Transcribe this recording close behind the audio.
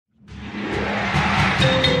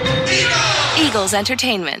Eagles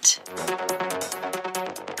Entertainment.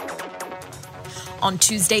 On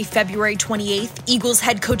Tuesday, February 28th, Eagles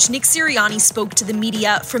head coach Nick Sirianni spoke to the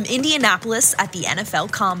media from Indianapolis at the NFL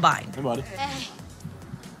Combine. Hey, buddy. Hey,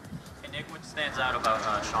 Nick, what stands out about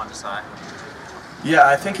Sean Desai? Yeah,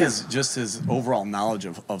 I think his overall knowledge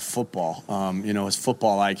of football, his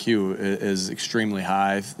football IQ is extremely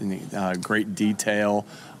high, great detail.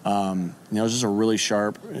 Just a really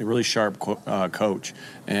sharp coach,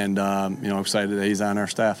 and excited that he's on our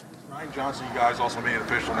staff. Brian Johnson, you guys also made it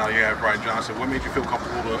official now. You have Brian Johnson. What made you feel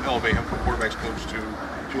comfortable to elevate him from quarterbacks coach to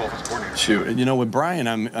offensive coordinator? Shoot, with Brian,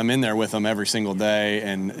 I'm in there with him every single day,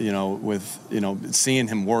 and seeing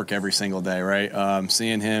him work every single day, right?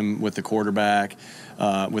 Seeing him with the quarterback.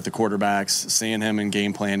 With the quarterbacks, seeing him in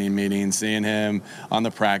game planning meetings, seeing him on the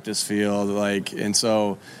practice field, I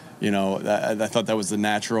thought that was the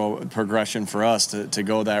natural progression for us to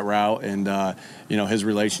go that route, and his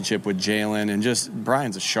relationship with Jalen, and just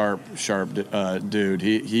Brian's a sharp dude.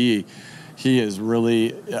 He is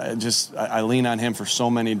really I lean on him for so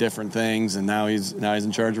many different things, and now he's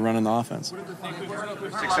in charge of running the offense.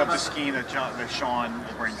 Except the scheme that Sean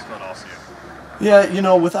brings to Philadelphia. Yeah,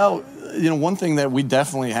 one thing that we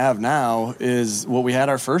definitely have now is what we had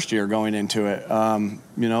our first year going into it.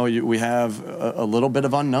 We have a little bit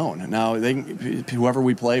of unknown. Now, whoever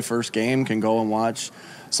we play first game can go and watch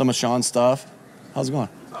some of Sean's stuff. How's it going?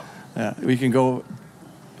 Yeah, we can go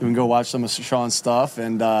watch some of Sean's stuff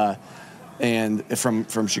and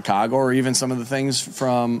from Chicago, or even some of the things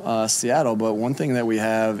from Seattle. But one thing that we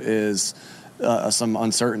have is some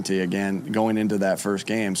uncertainty again going into that first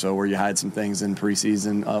game. So where you hide some things in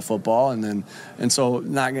preseason football, and so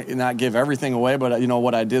not give everything away. But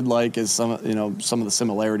what I did like is some of the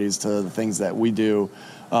similarities to the things that we do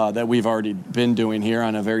that we've already been doing here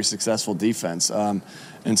on a very successful defense. With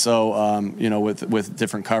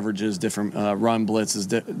different coverages, different run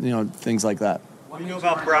blitzes, things like that. What do you know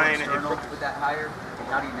about Brian? With that hire,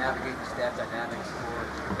 how do you navigate the staff dynamics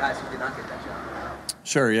for guys who did not get that job?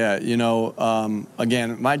 Sure, yeah.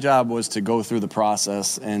 Again, my job was to go through the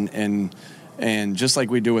process and just like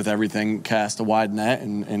we do with everything, cast a wide net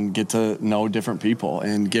and get to know different people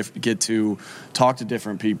and get to talk to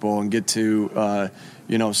different people and get to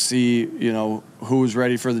see who's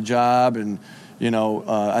ready for the job. And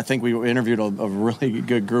I think we interviewed a really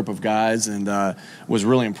good group of guys, and was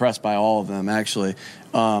really impressed by all of them, actually.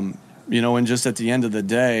 And just at the end of the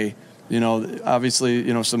day,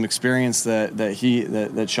 obviously, some experience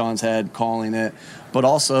that Sean's had calling it, but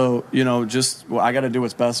also, I got to do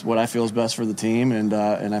what I feel is best for the team, and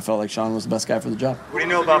I felt like Sean was the best guy for the job. What do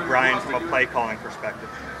you know about Brian from a play calling perspective?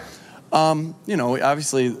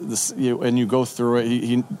 Obviously, and you go through it.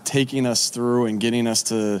 He taking us through and getting us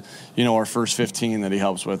to, our first 15 that he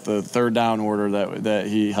helps with, the third down order that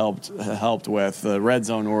he helped with, the red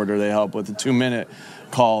zone order they helped with, the 2-minute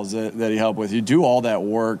calls that he helped with. You do all that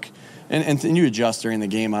work. And you adjust during the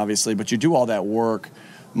game, obviously, but you do all that work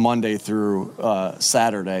Monday through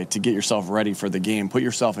Saturday to get yourself ready for the game. Put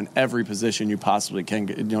yourself in every position you possibly can.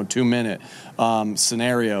 2-minute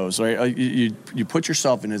scenarios. Right? You put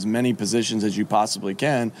yourself in as many positions as you possibly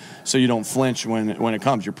can, so you don't flinch when it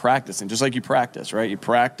comes. You're practicing, just like you practice, right? You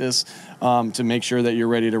practice to make sure that you're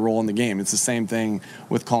ready to roll in the game. It's the same thing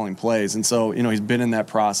with calling plays, and so he's been in that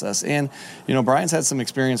process. And Brian's had some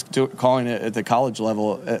experience calling it at the college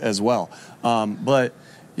level as well, but.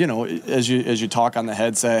 As you talk on the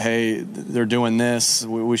headset, hey, they're doing this,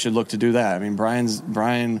 we should look to do that. I mean,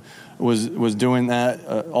 Brian was doing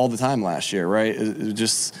that all the time last year, right? It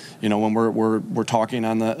just when we're talking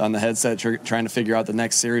on the headset, trying to figure out the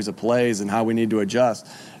next series of plays and how we need to adjust.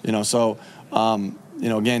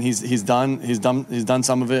 Again, he's done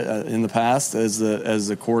some of it in the past as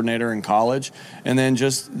a coordinator in college, and then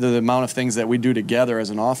just the amount of things that we do together as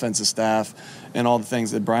an offensive staff, and all the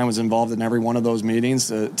things that Brian was involved in every one of those meetings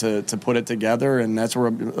to put it together, and that's where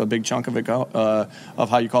a big chunk of it of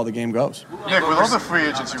how you call the game goes. Nick, with all the free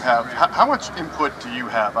agents you have, how much input do you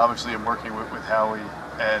have? Obviously, in working with Howie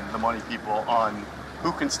and the money people on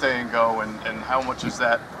who can stay and go, and how much is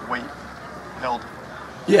that weight held?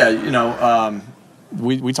 Yeah,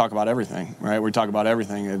 we talk about everything, right? We talk about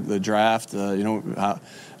everything, the draft, the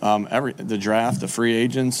draft, the free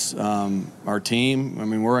agents, our team. I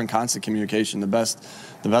mean, we're in constant communication. The best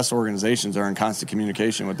organizations are in constant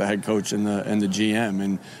communication with the head coach and the GM.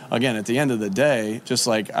 And again, at the end of the day, just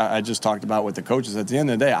like I just talked about with the coaches, at the end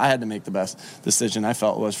of the day, I had to make the best decision I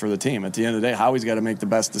felt was for the team. At the end of the day, Howie's got to make the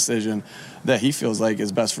best decision that he feels like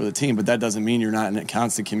is best for the team. But that doesn't mean you're not in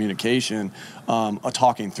constant communication,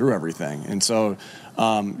 talking through everything. And so,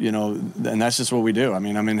 and that's just what we do. I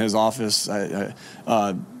mean, I'm in his office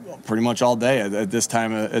pretty much all day at this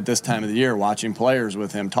time of the year, watching players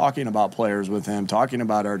with him, talking about players with him, talking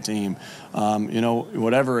about our team,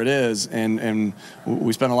 whatever it is, and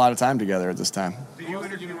we spent a lot of time together at this time. Did you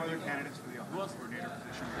interview other candidates for the offensive coordinator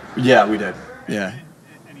position? Yeah, we did. Yeah.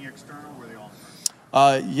 Any external? Were they all?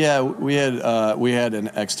 Yeah, we had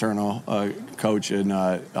an external coach in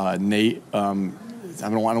Nate. I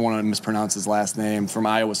don't want to mispronounce his last name, from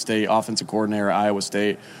Iowa State, offensive coordinator at Iowa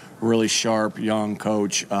State. Really sharp, young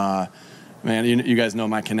coach. Man, you guys know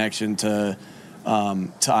my connection to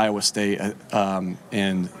Iowa State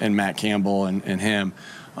and Matt Campbell and him.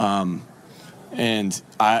 And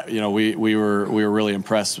we were really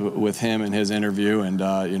impressed with him in his interview,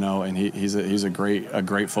 and he's a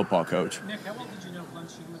great football coach. Nick, how well did you know Glenn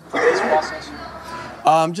Sheehan through this process?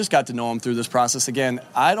 Just got to know him through this process. Again,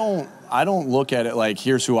 I don't look at it like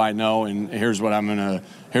here's who I know and here's what I'm gonna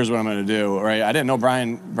do. Right? I didn't know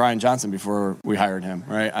Brian Johnson before we hired him.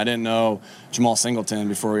 Right? I didn't know Jamal Singleton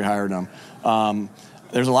before we hired him.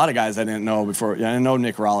 There's a lot of guys I didn't know before. I didn't know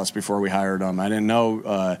Nick Rallis before we hired him. I didn't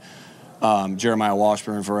know Jeremiah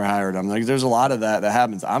Washburn before I hired him. Like, there's a lot of that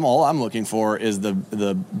happens. All I'm looking for is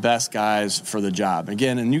the best guys for the job.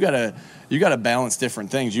 Again, and you gotta balance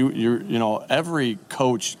different things. Every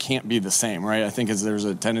coach can't be the same, right? I think there's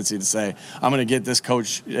a tendency to say, I'm gonna get this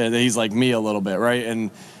coach that he's like me a little bit, right?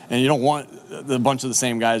 And you don't want a bunch of the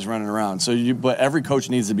same guys running around. But every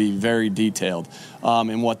coach needs to be very detailed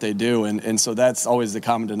in what they do, and so that's always the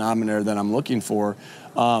common denominator that I'm looking for.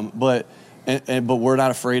 But we're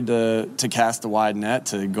not afraid to cast a wide net,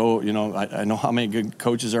 to go. I know how many good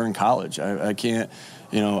coaches are in college. I can't.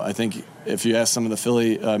 I think if you ask some of the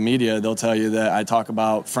Philly media, they'll tell you that I talk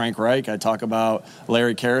about Frank Reich, I talk about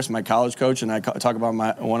Larry Karras, my college coach, and I talk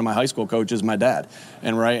about one of my high school coaches, my dad.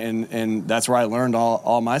 And that's where I learned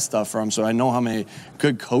all my stuff from. So I know how many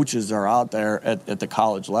good coaches are out there at the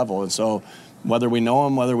college level. And so whether we know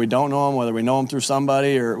them, whether we don't know them, whether we know them through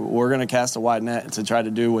somebody, or we're going to cast a wide net to try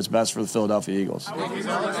to do what's best for the Philadelphia Eagles. Are you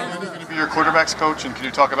going to be your quarterback's coach, and can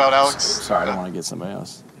you talk about Alex? Sorry, I don't want to get somebody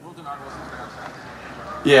else.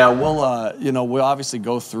 Yeah, we'll obviously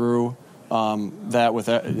go through that with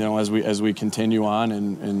as we continue on,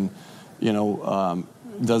 and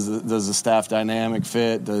does the staff dynamic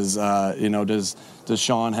fit? Does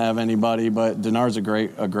Sean have anybody? But Denard's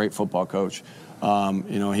a great football coach.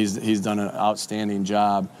 He's done an outstanding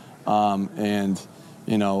job,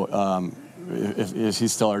 if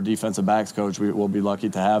he's still our defensive backs coach, we'll be lucky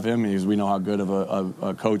to have him, because we know how good of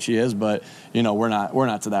a coach he is. But we're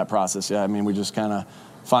not to that process yet. I mean, we just kind of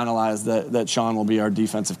finalized that Sean will be our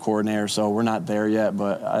defensive coordinator, so we're not there yet.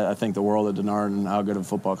 But I think the world of Denard and how good of a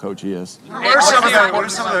football coach he is. What are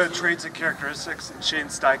some of the traits and characteristics in Shane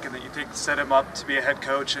Steichen that you think set him up to be a head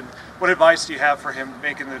coach, and what advice do you have for him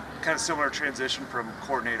making the kind of similar transition from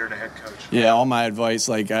coordinator to head coach? Yeah, all my advice,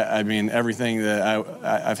 everything that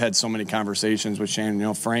I've had so many conversations with Shane.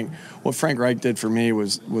 What Frank Reich did for me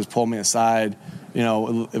was pull me aside,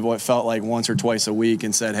 what felt like once or twice a week,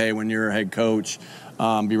 and said, hey, when you're a head coach,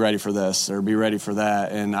 be ready for this or be ready for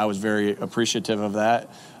that. And I was very appreciative of that,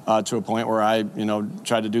 to a point where I,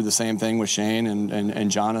 tried to do the same thing with Shane and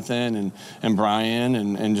Jonathan and Brian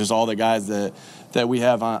and just all the guys that we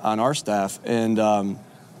have on our staff. And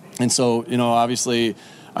so, obviously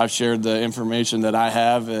I've shared the information that I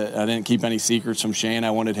have. I didn't keep any secrets from Shane.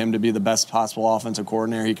 I wanted him to be the best possible offensive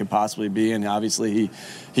coordinator he could possibly be, and obviously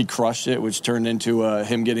he crushed it, which turned into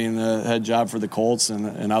him getting the head job for the Colts,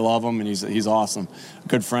 and I love him, and he's awesome. A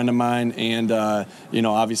good friend of mine, and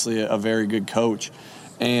obviously a very good coach.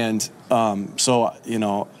 And so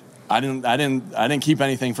I didn't keep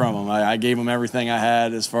anything from him. I gave him everything I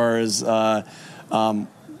had as far as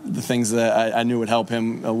the things that I knew would help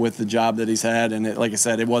him with the job that he's had. And like I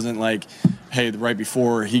said, it wasn't like, hey, right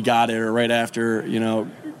before he got it or right after,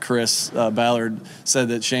 Chris Ballard said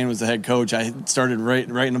that Shane was the head coach, I started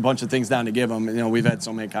writing a bunch of things down to give him. We've had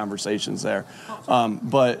so many conversations there.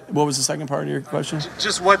 But what was the second part of your question?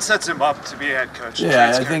 Just what sets him up to be a head coach?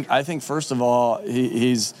 Yeah, I think first of all,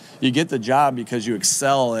 you get the job because you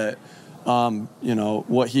excel at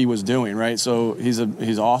what he was doing, right? So he's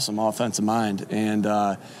awesome offensive mind, and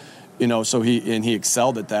so he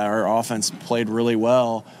excelled at that. Our offense played really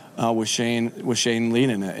well with Shane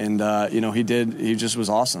leading it, and he just was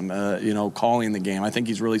awesome. Calling the game. I think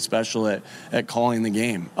he's really special at calling the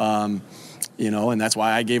game. And that's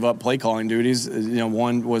why I gave up play calling duties.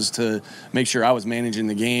 One was to make sure I was managing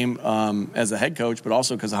the game as a head coach, but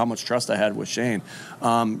also because of how much trust I had with Shane.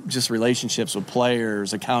 Just relationships with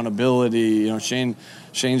players, accountability. Shane's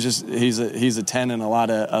he's a 10 in a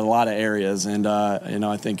lot of areas, and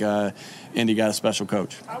I think Indy got a special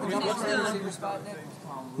coach.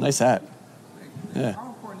 Nice hat. Yeah. How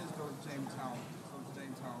important is those Jamestown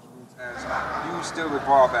roots as you still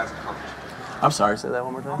evolve as a coach? I'm sorry, say that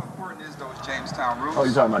one more time. How important is those Jamestown roots? Oh,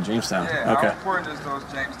 you're talking about Jamestown. Yeah, okay. how important is those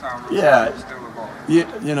Jamestown roots Yeah. as you still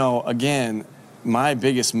evolve? You know, again, my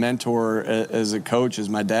biggest mentor as a coach is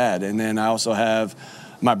my dad. And then I also have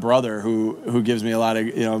my brother who gives me a lot of,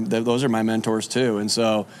 you know, those are my mentors too. And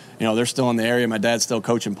so, you know, they're still in the area. My dad's still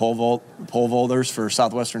coaching pole vaulters for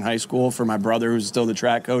Southwestern High School. For my brother, who's still the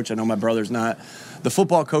track coach. I know my brother's not the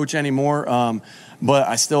football coach anymore, but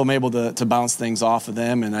I still am able to bounce things off of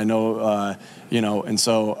them. And I know, you know, and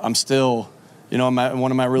so I'm still, you know,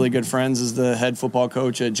 one of my really good friends is the head football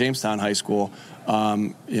coach at Jamestown High School.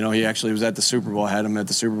 You know, he actually was at the Super Bowl. I had him at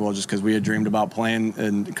the Super Bowl just because we had dreamed about playing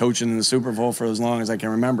and coaching in the Super Bowl for as long as I can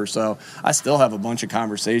remember. So I still have a bunch of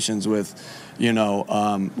conversations with, you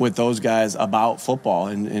know, with those guys about football,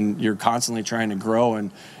 and you're constantly trying to grow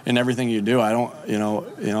in everything you do. I don't,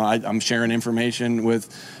 I'm sharing information with,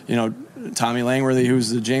 you know, Tommy Langworthy,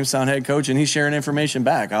 who's the Jamestown head coach, and he's sharing information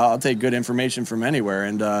back. I'll take good information from anywhere,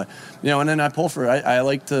 and you know, and then I pull for it. I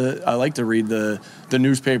like to read the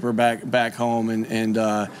newspaper back home, and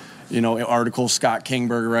you know, articles Scott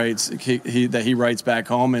Kingberg writes that he writes back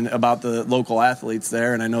home and about the local athletes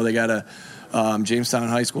there. And I know they got Jamestown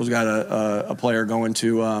High School's got a player going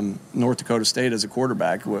to North Dakota State as a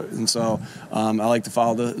quarterback, and so I like to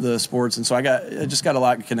follow the sports, and so I just got a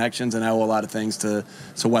lot of connections, and I owe a lot of things to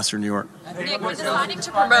Western New York. Nick, with deciding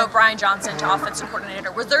to promote Brian Johnson to offensive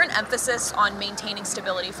coordinator, was there an emphasis on maintaining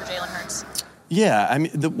stability for Jalen Hurts? Yeah, I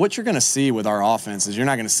mean, what you're going to see with our offense is you're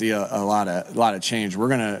not going to see a lot of change. We're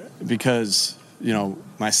going to, because, you know,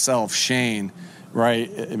 myself, Shane, right?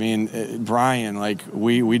 I mean, Brian, like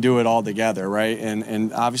we do it all together, right?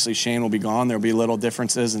 And obviously Shane will be gone. There'll be little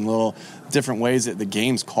differences and little different ways that the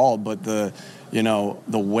game's called, but the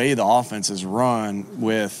way the offense is run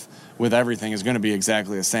with everything is going to be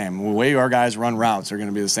exactly the same. The way our guys run routes are going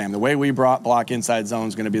to be the same. The way we block inside zone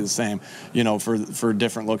is going to be the same, you know, for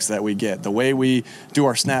different looks that we get. The way we do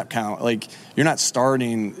our snap count, like you're not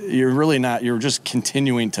starting, you're really not, you're just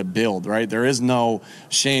continuing to build, right? There is no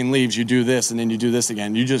Shane leaves, you do this, and then you do this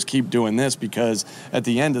again. You just keep doing this because at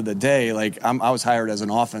the end of the day, like I was hired as an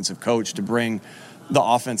offensive coach to bring the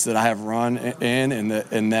offense that I have run in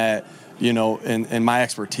and that, you know, and my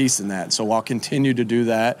expertise in that. So I'll continue to do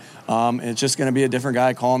that. It's just going to be a different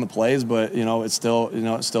guy calling the plays, but it's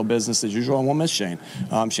still business as usual. And we'll miss Shane.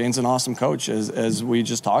 Shane's an awesome coach, as we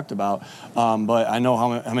just talked about. But I know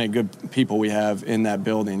how many good people we have in that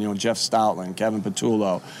building. You know, Jeff Stoutland, Kevin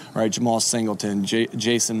Patullo, right? Jamal Singleton,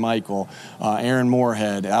 Jason Michael, Aaron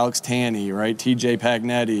Moorhead, Alex Tanney, right? TJ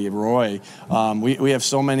Pagnetti, Roy. We have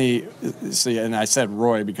so many. See, and I said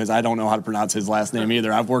Roy because I don't know how to pronounce his last name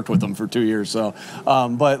either. I've worked with him for 2 years, so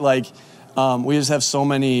we just have so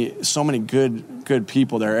many good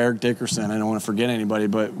people there. Eric Dickerson, I don't want to forget anybody,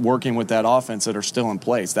 but working with that offense that are still in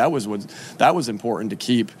place. That was important to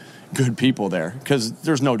keep good people there, because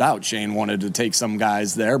there's no doubt Shane wanted to take some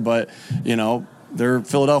guys there, but you know, they're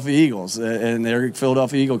Philadelphia Eagles and they're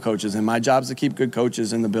Philadelphia Eagle coaches, and my job is to keep good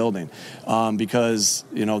coaches in the building, because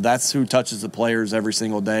you know that's who touches the players every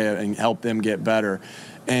single day and help them get better.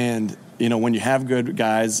 And you know, when you have good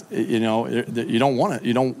guys, you know, you don't want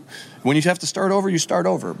to. When you have to start over, you start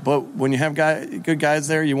over. But when you have good guys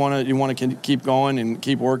there, you want to keep going and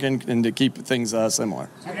keep working and to keep things similar.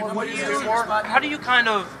 How do you kind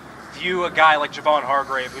of view a guy like Javon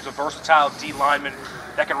Hargrave, who's a versatile D lineman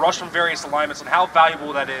that can rush from various alignments, and how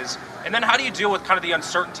valuable that is? And then how do you deal with kind of the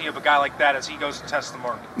uncertainty of a guy like that as he goes to test the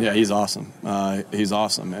market? Yeah, he's awesome. He's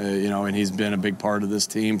awesome. You know, and he's been a big part of this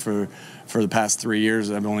team for the past 3 years.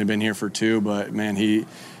 I've only been here for 2, but man, he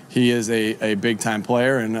is a big time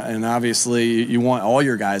player, and obviously you want all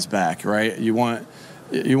your guys back, right? You want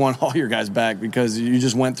all your guys back because you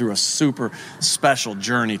just went through a super special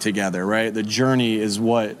journey together, right? The journey is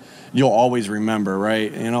what you'll always remember,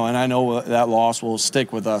 right? You know, and I know that loss will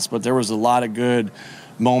stick with us, but there was a lot of good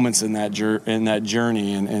moments in that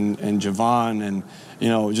journey, and Javon, and you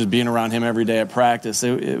know, just being around him every day at practice,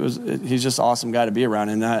 he's just an awesome guy to be around,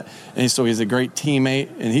 and so he's a great teammate,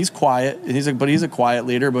 and he's quiet, and he's a quiet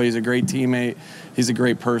leader, but he's a great teammate. He's a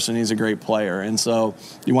great person. He's a great player, and so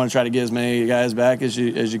you want to try to get as many guys back as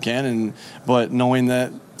you can, but knowing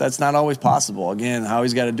that that's not always possible. Again, how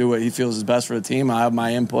he's got to do what he feels is best for the team. I have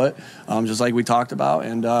my input, just like we talked about,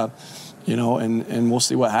 and you know, and we'll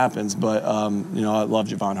see what happens. But you know, I love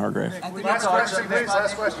Javon Hargrave. Last question, please.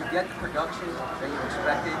 Last question. You get the production that you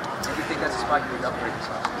expected. Do you think that's a spot you would upgrade this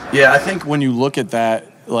offseason? Yeah, I think when you look at that,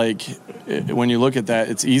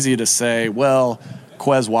 it's easy to say, well,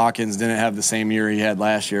 Quez Watkins didn't have the same year he had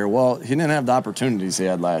last year. Well, he didn't have the opportunities he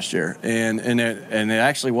had last year, and it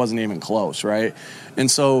actually wasn't even close, right? And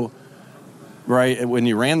so, right, when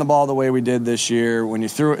you ran the ball the way we did this year, when you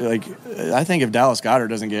threw it, like, I think if Dallas Goedert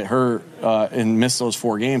doesn't get hurt and miss those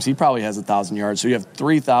 4 games, he probably has 1,000 yards. So you have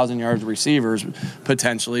 3,000 yards receivers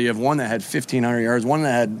potentially. You have one that had 1,500 yards, one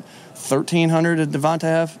that had 1,300. Did Devonta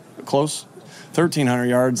have close 1,300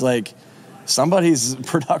 yards? Like, somebody's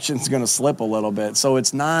production's going to slip a little bit. So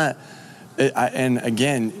it's not. And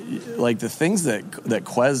again, like, the things that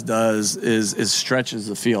Quez does is stretches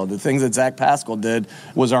the field. The things that Zach Pascal did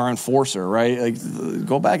was our enforcer, right? Like,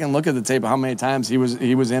 go back and look at the tape of how many times he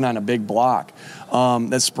was in on a big block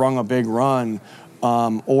that sprung a big run,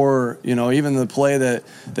 or even the play that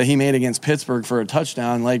he made against Pittsburgh for a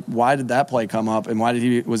touchdown. Like, why did that play come up, and why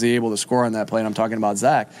was he able to score on that play? And I'm talking about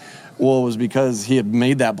Zach. Well, it was because he had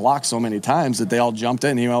made that block so many times that they all jumped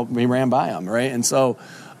in. He ran by him, right? And so.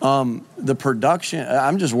 The production,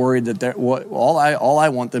 I'm just worried that all I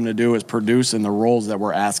want them to do is produce in the roles that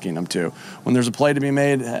we're asking them to. When there's a play to be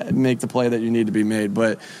made, make the play that you need to be made.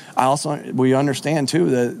 But we understand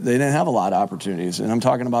too that they didn't have a lot of opportunities. And I'm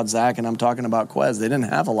talking about Zach and I'm talking about Quez. They didn't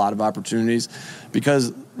have a lot of opportunities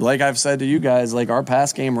because, like I've said to you guys, like, our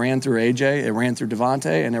pass game ran through AJ, it ran through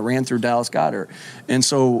Devontae, and it ran through Dallas Goedert. And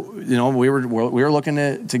so, we were looking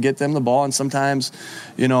to get them the ball. And sometimes,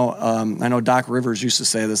 I know Doc Rivers used to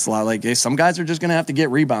say this a lot, like, hey, some guys are just going to have to get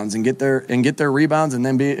rebounds and get their rebounds, and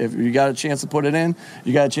then if you got a chance to put it in,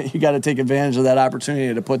 you got to take advantage of that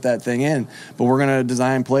opportunity to put that thing in. But we're going to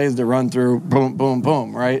design plays to run through boom, boom,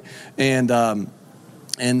 boom, right? And that's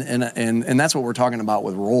what we're talking about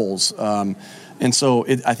with roles. And so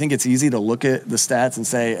I think it's easy to look at the stats and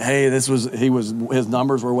say, hey, his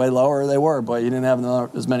numbers were way lower. They were, but he didn't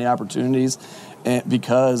have as many opportunities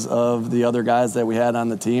because of the other guys that we had on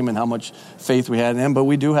the team and how much faith we had in him. But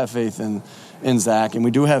we do have faith in Zach, and we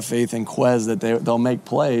do have faith in Quez that they'll make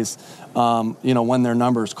plays, when their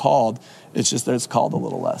number's called. It's just that it's called a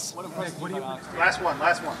little less. Last one.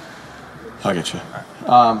 I'll get you.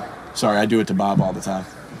 Sorry, I do it to Bob all the time.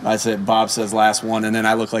 Bob says last one, and then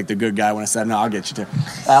I look like the good guy when I said, no, I'll get you too.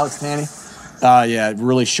 Alex Tanny? Yeah,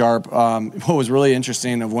 really sharp. What was really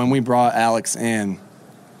interesting of when we brought Alex in,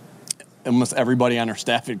 almost everybody on our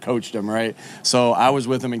staff had coached him, right? So I was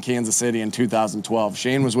with him in Kansas City in 2012.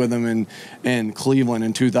 Shane was with him in Cleveland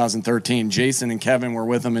in 2013. Jason and Kevin were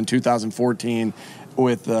with him in 2014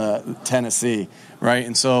 with Tennessee, right?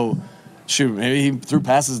 And so, shoot, maybe he threw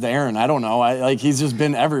passes to Aaron. I don't know. He's just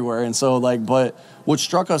been everywhere. And so, but what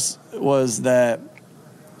struck us was that,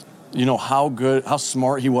 how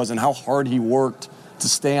smart he was and how hard he worked to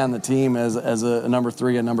stay on the team as a number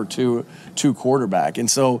 3 and number 2 quarterback. And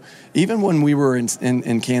so even when we were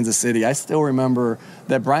in Kansas City, I still remember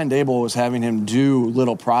that Brian Daboll was having him do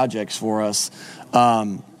little projects for us.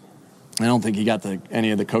 I don't think he got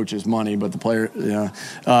any of the coach's money, but the player,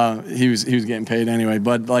 he was getting paid anyway.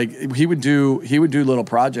 But he would do little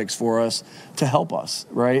projects for us to help us,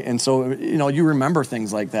 right? And so you remember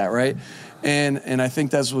things like that, right? And I think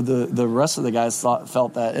that's what the rest of the guys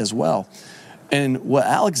felt that as well. And what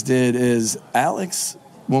Alex did is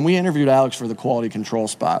when we interviewed Alex for the quality control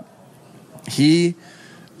spot, he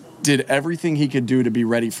did everything he could do to be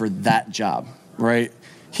ready for that job, right?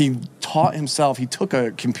 He taught himself, he took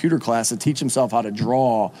a computer class to teach himself how to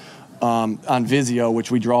draw on Visio, which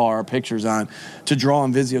we draw our pictures on, to draw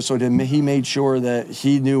on Visio. So he made sure that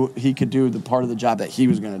he knew he could do the part of the job that he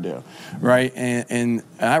was going to do, right? And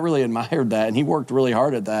I really admired that, and he worked really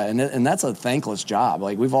hard at that. And that's a thankless job.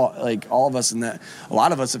 We've all of us in that, a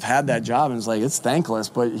lot of us have had that job, and it's thankless,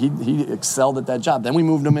 but he excelled at that job. Then we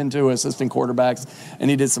moved him into assistant quarterbacks, and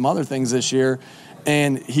he did some other things this year,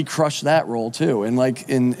 and he crushed that role too.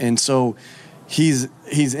 And so he's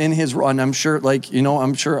in his role, and I'm sure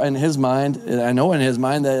in his mind, I know in his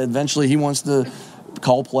mind that eventually he wants to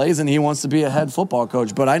call plays and he wants to be a head football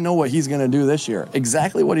coach. But I know what he's going to do this year,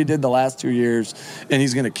 exactly what he did the last 2 years, and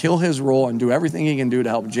he's going to kill his role and do everything he can do to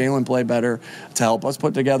help Jalen play better, to help us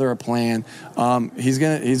put together a plan. He's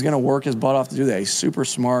gonna work his butt off to do that. He's super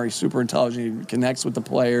smart. He's super intelligent. He connects with the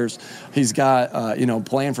players. He's got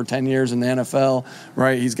playing for 10 years in the NFL,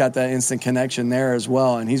 right? He's got that instant connection there as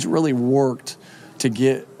well, and he's really worked to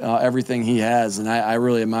get everything he has, and I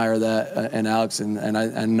really admire that in Alex, and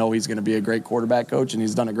I know he's going to be a great quarterback coach, and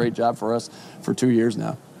he's done a great job for us for 2 years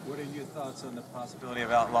now. What are your thoughts on the possibility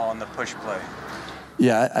of outlawing the push play?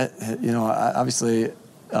 Yeah, obviously,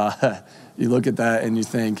 you look at that and you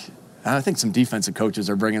think, I think some defensive coaches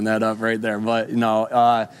are bringing that up right there, but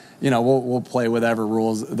we'll play whatever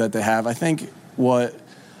rules that they have. I think that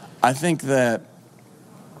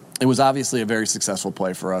it was obviously a very successful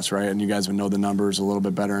play for us, right? And you guys would know the numbers a little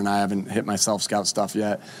bit better, and I haven't hit my self-scout stuff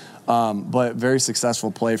yet. But very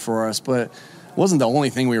successful play for us. But it wasn't the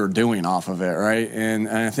only thing we were doing off of it, right? And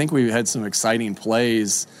I think we had some exciting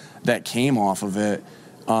plays that came off of it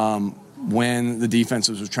when the defense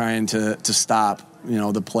was trying to stop,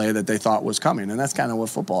 the play that they thought was coming. And that's kind of what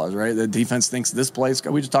football is, right? The defense thinks this play is –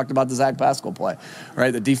 we just talked about the Zach Pascal play,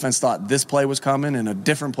 right? The defense thought this play was coming, and a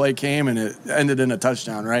different play came, and it ended in a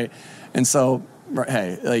touchdown, right? And so,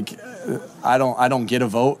 hey, I don't get a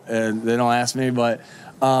vote, and they don't ask me, but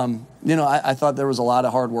I thought there was a lot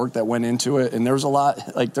of hard work that went into it, and there's a lot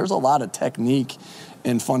of technique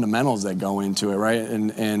and fundamentals that go into it, right?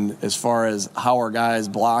 And as far as how our guys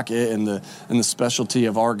block it, and the specialty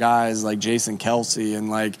of our guys like Jason Kelce,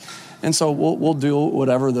 and so we'll do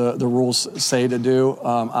whatever the rules say to do,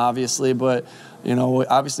 obviously. But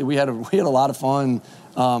obviously we had a lot of fun.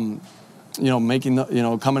 Coming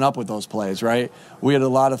up with those plays, right? We had a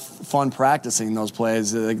lot of fun practicing those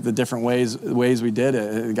plays, the different ways we did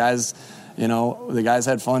it. The guys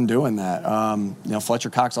had fun doing that. Fletcher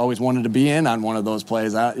Cox always wanted to be in on one of those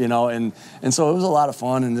plays, and so it was a lot of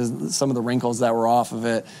fun, and some of the wrinkles that were off of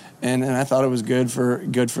it, and I thought it was good for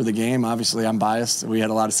the game. Obviously, I'm biased. We had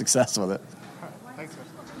a lot of success with it. Thanks.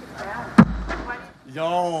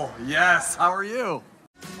 Yo, yes. How are you?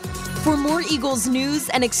 For more Eagles news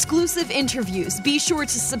and exclusive interviews, be sure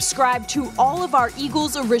to subscribe to all of our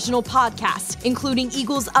Eagles original podcasts, including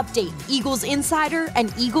Eagles Update, Eagles Insider,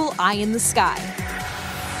 and Eagle Eye in the Sky.